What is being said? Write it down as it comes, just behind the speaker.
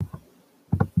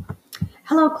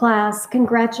Hello, class.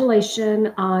 Congratulations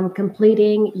on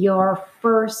completing your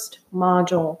first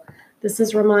module. This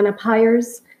is Ramona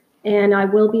Pyers, and I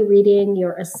will be reading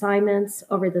your assignments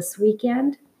over this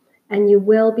weekend, and you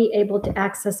will be able to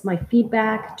access my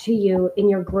feedback to you in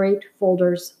your grade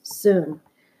folders soon.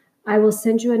 I will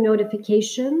send you a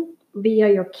notification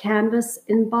via your Canvas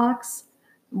inbox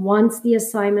once the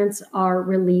assignments are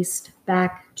released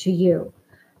back to you.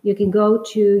 You can go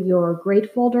to your grade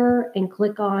folder and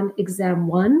click on Exam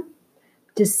 1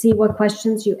 to see what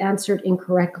questions you answered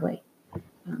incorrectly.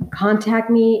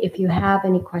 Contact me if you have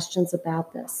any questions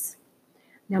about this.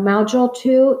 Now, Module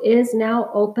 2 is now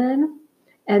open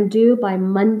and due by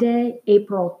Monday,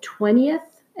 April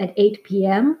 20th at 8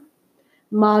 p.m.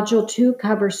 Module 2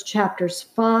 covers chapters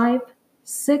 5,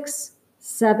 6,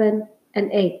 7,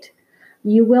 and 8.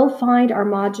 You will find our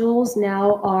modules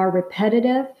now are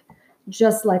repetitive.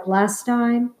 Just like last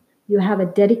time, you have a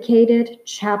dedicated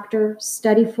chapter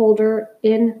study folder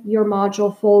in your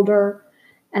module folder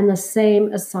and the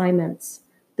same assignments.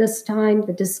 This time,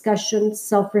 the discussion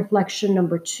self-reflection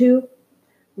number 2,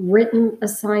 written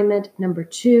assignment number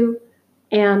 2,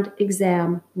 and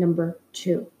exam number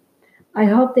 2. I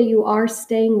hope that you are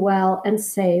staying well and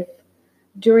safe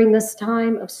during this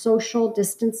time of social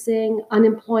distancing,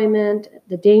 unemployment,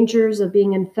 the dangers of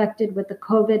being infected with the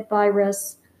COVID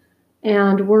virus,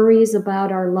 and worries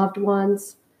about our loved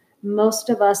ones. Most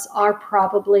of us are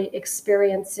probably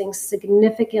experiencing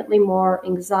significantly more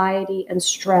anxiety and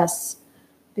stress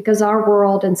because our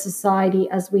world and society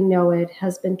as we know it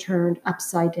has been turned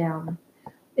upside down.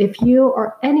 If you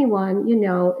or anyone you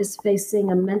know is facing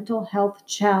a mental health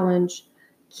challenge,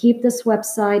 keep this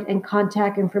website and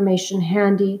contact information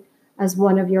handy as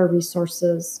one of your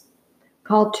resources.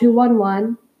 Call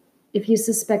 211 if you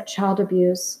suspect child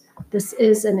abuse. This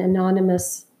is an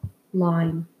anonymous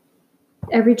line.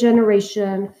 Every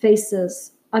generation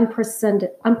faces unprecedented,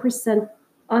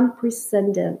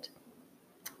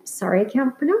 sorry, I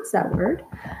can't pronounce that word,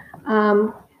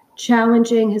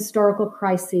 challenging historical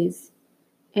crises.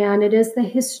 And it is the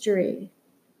history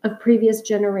of previous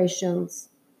generations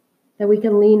that we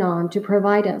can lean on to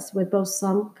provide us with both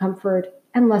some comfort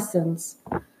and lessons.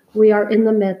 We are in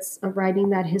the midst of writing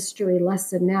that history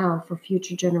lesson now for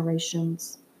future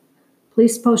generations.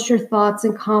 Please post your thoughts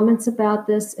and comments about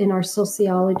this in our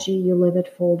Sociology You Live It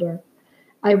folder.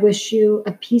 I wish you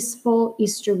a peaceful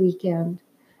Easter weekend,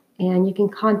 and you can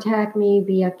contact me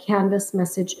via Canvas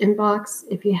message inbox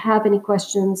if you have any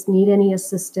questions, need any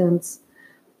assistance,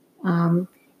 and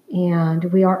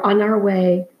we are on our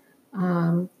way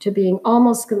to being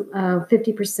almost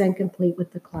 50% complete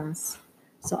with the class.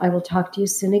 So I will talk to you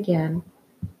soon again,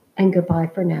 and goodbye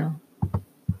for now.